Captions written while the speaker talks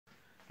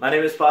My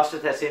name is Pastor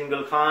Tehseen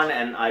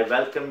and I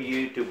welcome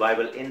you to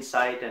Bible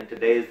Insight, and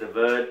today is the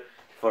word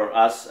for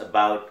us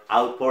about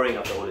outpouring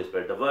of the Holy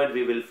Spirit. The word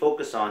we will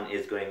focus on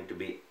is going to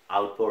be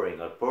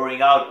outpouring or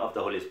pouring out of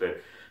the Holy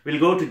Spirit.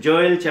 We'll go to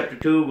Joel chapter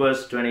 2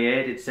 verse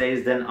 28. It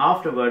says, "Then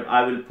afterward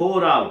I will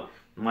pour out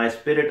my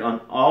spirit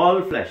on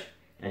all flesh,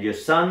 and your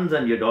sons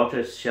and your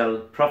daughters shall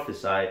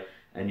prophesy,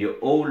 and your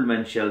old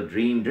men shall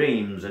dream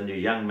dreams, and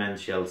your young men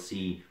shall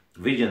see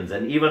visions,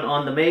 and even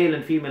on the male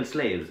and female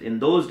slaves. In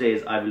those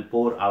days I will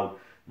pour out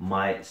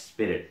my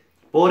spirit."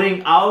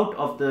 Pouring out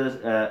of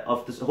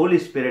the Holy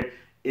Spirit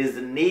is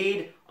the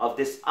need of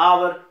this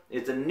hour.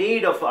 It's the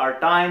need of our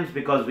times,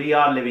 because we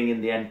are living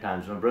in the end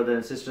times, my brothers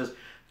and sisters.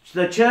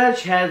 The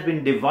church has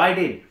been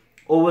divided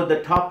over the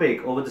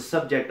topic, over the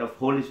subject of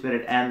Holy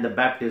Spirit and the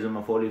baptism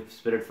of Holy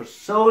Spirit for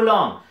so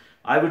long.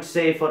 I would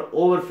say for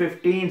over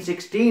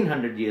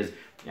 1600 years.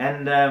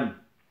 And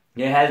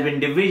there has been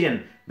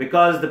division,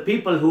 because the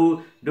people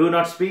who do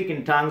not speak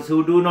in tongues,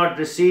 who do not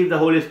receive the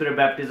Holy Spirit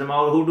baptism,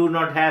 or who do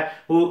not have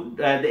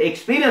the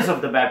experience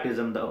of the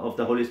baptism of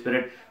the Holy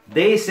Spirit,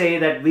 they say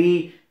that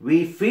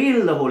we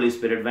feel the Holy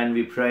Spirit when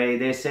we pray.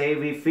 They say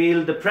we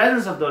feel the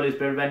presence of the Holy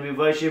Spirit when we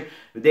worship.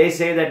 They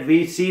say that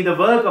we see the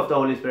work of the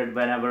Holy Spirit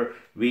whenever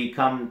we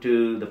come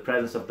to the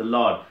presence of the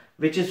Lord,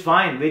 which is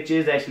fine, which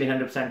is actually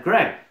 100%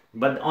 correct.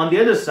 But on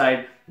the other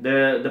side,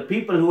 the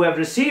people who have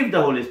received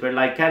the Holy Spirit,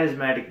 like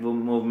charismatic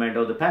movement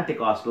or the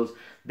Pentecostals,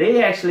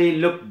 they actually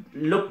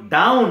look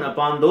down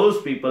upon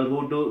those people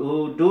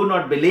who do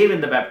not believe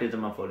in the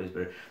baptism of Holy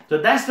Spirit. So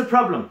that's the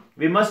problem.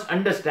 We must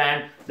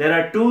understand there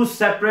are two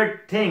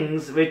separate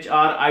things which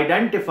are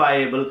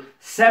identifiable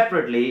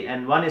separately,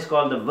 and one is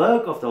called the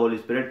work of the Holy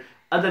Spirit,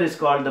 other is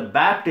called the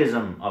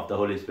baptism of the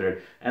Holy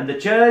Spirit. And the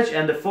church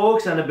and the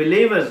folks and the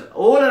believers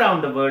all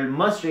around the world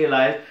must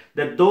realize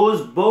that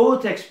those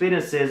both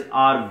experiences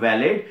are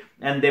valid,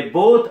 and they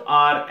both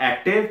are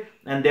active,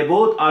 and they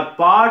both are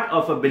part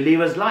of a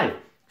believer's life.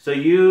 So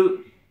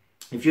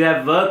if you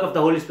have work of the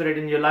Holy Spirit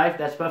in your life,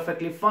 that's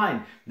perfectly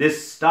fine.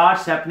 This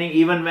starts happening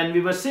even when we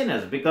were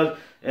sinners, because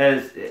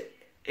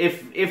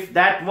if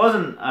that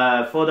wasn't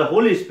for the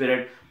Holy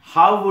Spirit,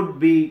 how would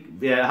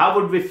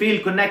we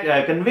feel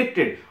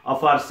convicted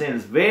of our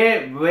sins?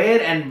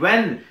 Where and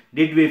when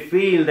did we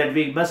feel that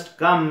we must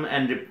come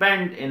and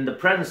repent in the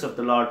presence of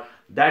the Lord?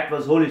 That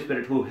was Holy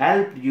Spirit who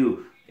helped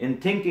you in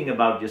thinking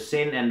about your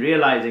sin and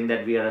realizing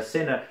that we are a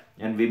sinner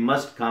and we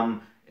must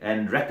come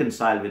and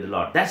reconcile with the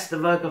Lord. That's the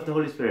work of the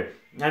Holy Spirit.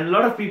 And a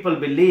lot of people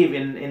believe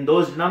in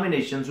those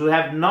denominations who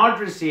have not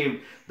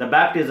received the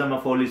baptism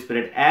of Holy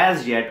Spirit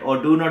as yet,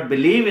 or do not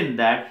believe in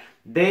that.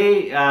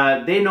 They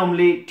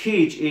normally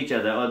teach each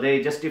other, or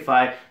they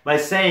justify by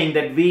saying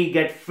that we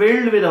get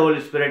filled with the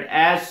Holy Spirit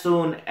as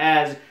soon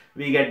as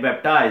we get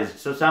baptized.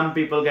 So some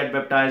people get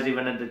baptized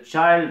even at the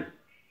child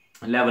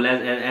level,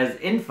 as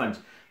infants,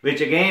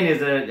 which again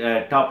is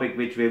a topic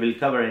which we will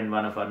cover in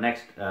one of our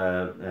next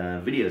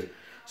videos.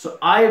 So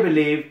I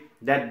believe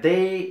that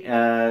they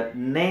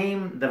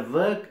name the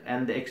work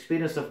and the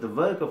experience of the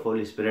work of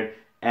Holy Spirit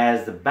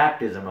as the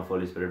baptism of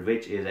Holy Spirit,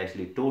 which is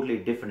actually totally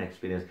different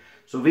experience.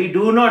 So we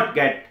do not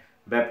get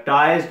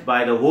baptized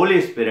by the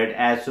Holy Spirit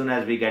as soon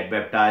as we get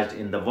baptized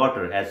in the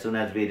water, as soon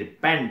as we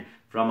repent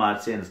from our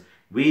sins.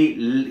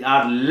 We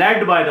are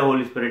led by the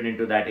Holy Spirit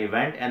into that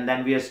event, and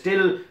then we are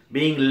still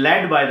being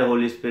led by the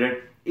Holy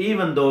Spirit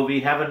even though we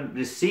haven't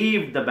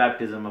received the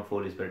baptism of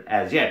Holy Spirit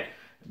as yet.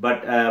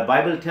 But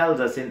Bible tells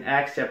us in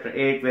Acts chapter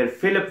 8, where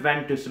Philip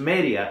went to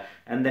Samaria,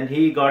 and then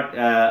he got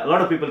a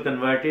lot of people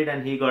converted,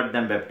 and he got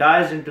them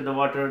baptized into the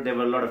water. There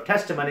were a lot of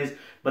testimonies.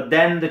 But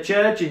then the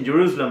church in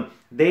Jerusalem,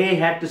 they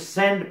had to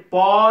send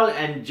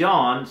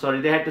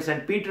they had to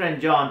send Peter and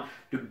John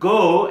to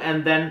go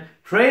and then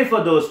pray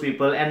for those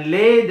people and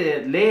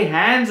lay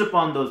hands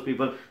upon those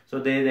people, so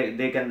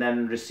they can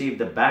then receive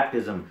the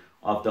baptism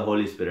of the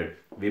Holy Spirit.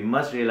 We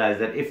must realize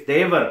that if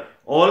they were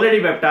already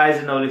baptized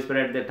in the Holy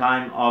Spirit at the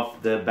time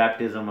of the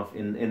baptism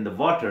in the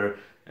water,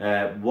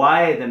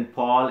 why then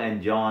Paul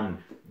and John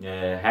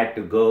had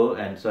to go,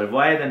 and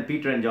why then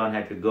Peter and John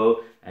had to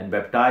go and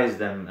baptize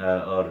them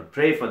or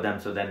pray for them,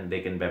 so then they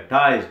can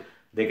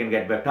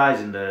get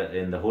baptized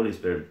in the Holy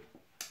Spirit.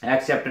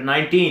 Acts chapter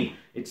 19,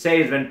 it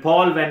says, when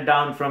Paul went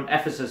down from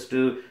Ephesus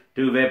to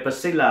where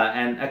Priscilla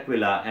and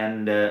Aquila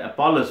and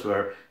Apollos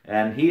were,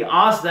 and he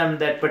asked them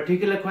that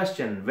particular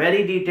question,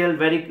 very detailed,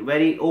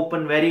 very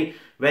open, very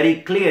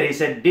clear. He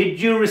said, "Did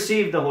you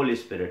receive the Holy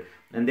Spirit?"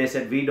 And they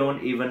said, "We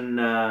don't even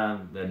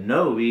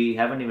know. We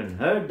haven't even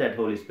heard that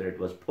Holy Spirit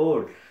was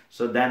poured."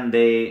 So then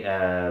they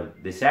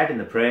sat in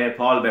the prayer.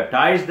 Paul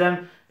baptized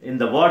them in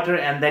the water,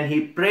 and then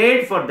he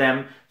prayed for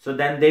them, so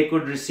then they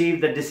could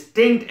receive the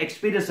distinct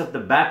experience of the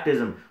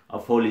baptism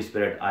of Holy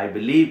Spirit. I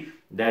believe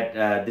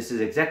that this is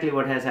exactly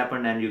what has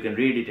happened, and you can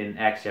read it in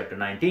Acts chapter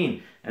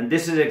 19. And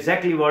this is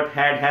exactly what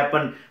had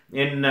happened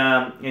in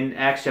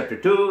Acts chapter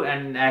 2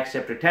 and Acts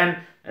chapter 10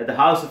 at the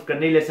house of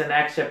Cornelius, in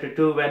Acts chapter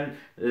 2, when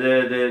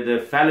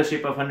the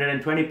fellowship of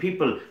 120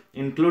 people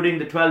including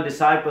the 12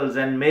 disciples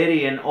and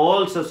Mary and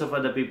all sorts of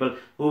other people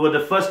who were the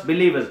first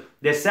believers,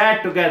 they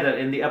sat together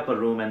in the upper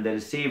room and they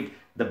received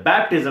the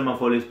baptism of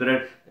Holy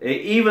Spirit,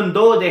 even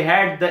though they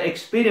had the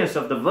experience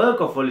of the work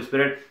of Holy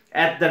Spirit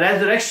at the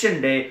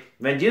resurrection day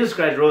when Jesus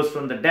Christ rose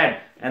from the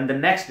dead. And the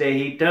next day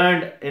he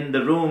turned up in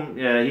the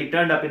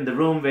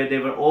room where they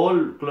were all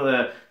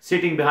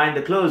sitting behind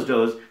the closed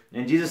doors.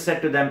 And Jesus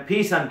said to them,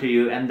 "Peace unto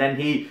you." And then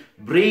he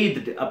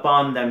breathed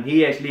upon them.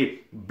 He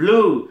actually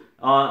blew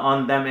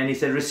on them and he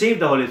said, "Receive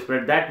the Holy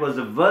Spirit." That was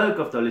the work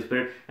of the Holy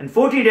Spirit. And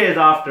 40 days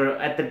after,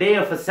 at the day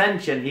of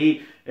ascension,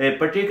 he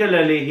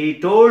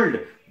told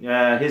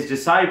his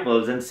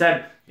disciples and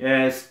said,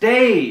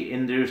 "Stay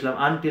in Jerusalem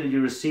until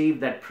you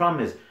receive that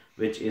promise,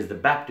 which is the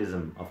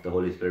baptism of the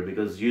Holy Spirit,"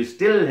 because you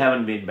still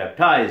haven't been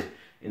baptized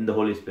in the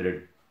Holy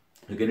Spirit.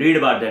 You can read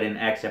about that in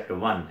Acts chapter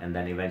 1 and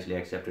then eventually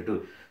Acts chapter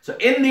 2. So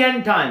in the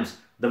end times,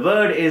 the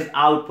word is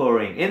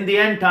outpouring. In the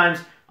end times,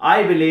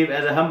 I believe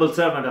as a humble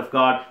servant of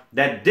God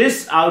that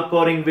this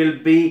outpouring will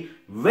be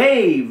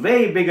way,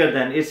 way bigger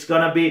than, it's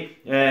going to be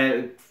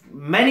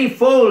many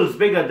folds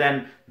bigger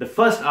than the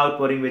first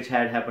outpouring which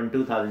had happened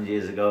 2,000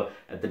 years ago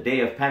at the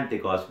day of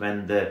Pentecost,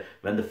 when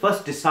the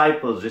first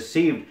disciples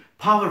received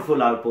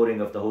powerful outpouring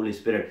of the Holy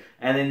Spirit.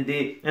 And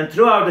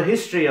throughout the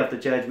history of the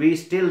church, we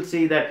still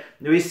see that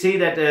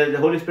the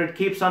Holy Spirit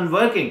keeps on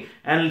working,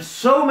 and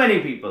so many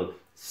people,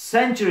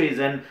 centuries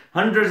and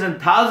hundreds and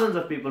thousands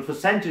of people for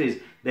centuries,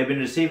 they've been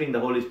receiving the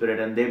Holy Spirit,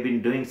 and they've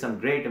been doing some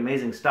great,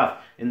 amazing stuff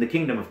in the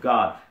kingdom of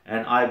God.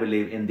 And I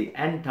believe in the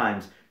end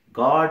times,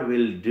 God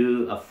will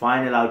do a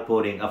final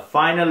outpouring, a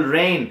final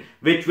rain,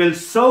 which will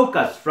soak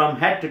us from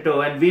head to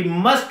toe. And we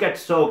must get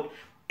soaked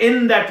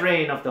in that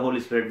rain of the Holy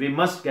Spirit. We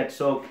must get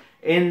soaked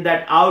in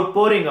that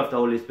outpouring of the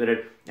Holy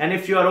Spirit. And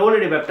if you are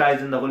already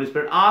baptized in the Holy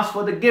Spirit, ask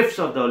for the gifts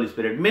of the Holy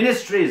Spirit,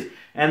 ministries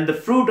and the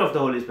fruit of the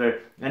Holy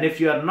Spirit. And if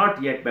you are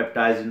not yet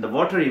baptized in the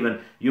water even,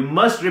 you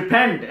must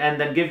repent and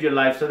then give your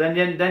life. So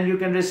then you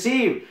can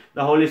receive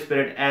the Holy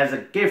Spirit as a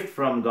gift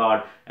from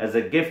God, as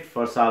a gift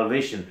for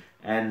salvation.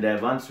 And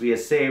once we are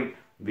saved,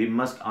 we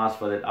must ask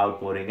for that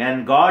outpouring.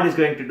 And God is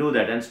going to do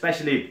that. And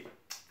especially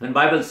when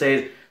Bible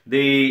says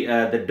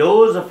the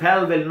doors of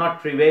hell will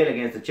not prevail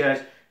against the church,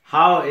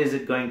 how is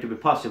it going to be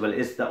possible?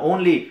 It's the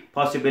only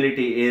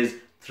possibility is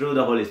through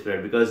the Holy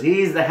Spirit, because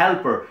He is the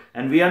helper,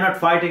 and we are not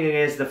fighting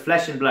against the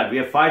flesh and blood. We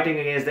are fighting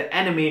against the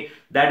enemy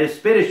that is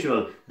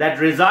spiritual, that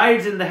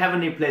resides in the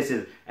heavenly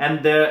places.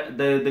 And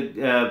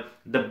the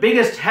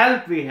biggest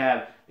help we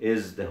have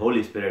is the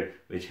Holy Spirit,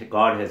 which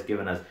God has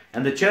given us.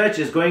 And the church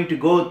is going to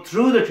go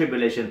through the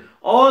tribulation.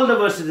 All the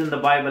verses in the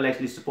Bible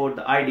actually support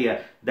the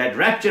idea that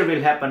rapture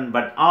will happen,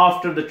 but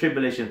after the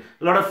tribulation.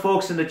 A lot of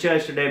folks in the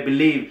church today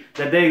believe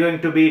that they're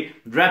going to be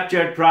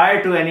raptured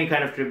prior to any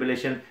kind of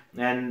tribulation,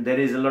 and there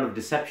is a lot of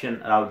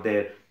deception out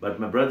there.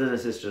 But my brothers and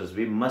sisters,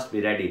 we must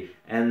be ready.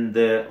 And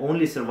the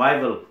only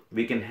survival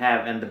we can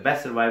have, and the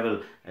best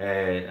survival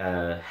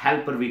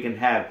helper we can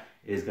have,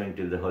 is going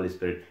to be the Holy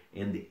Spirit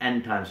in the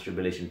end times,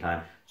 tribulation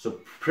time. So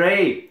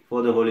pray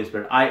for the Holy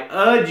Spirit. I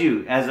urge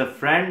you as a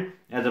friend,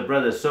 as a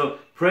brother. So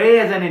pray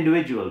as an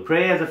individual,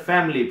 pray as a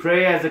family,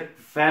 pray as a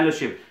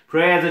fellowship,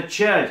 pray as a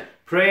church,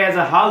 pray as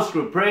a house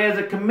group, pray as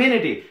a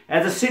community,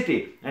 as a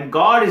city. And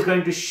God is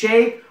going to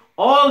shape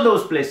all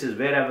those places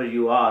wherever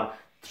you are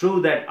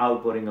through that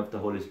outpouring of the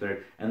Holy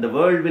Spirit. And the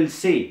world will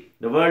see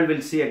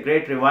a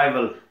great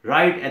revival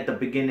right at the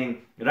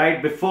beginning,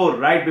 right before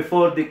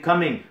the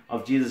coming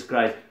of Jesus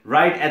Christ,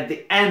 right at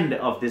the end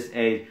of this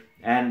age.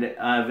 And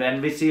when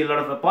we see a lot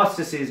of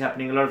apostasy is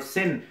happening, a lot of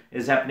sin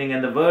is happening,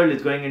 and the world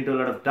is going into a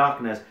lot of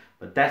darkness,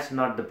 but that's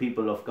not the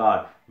people of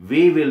God.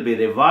 We will be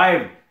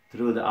revived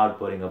through the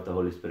outpouring of the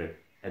Holy Spirit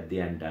at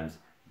the end times.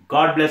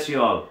 God bless you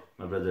all,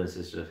 my brothers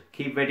and sisters.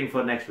 Keep waiting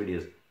for next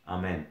videos.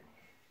 Amen.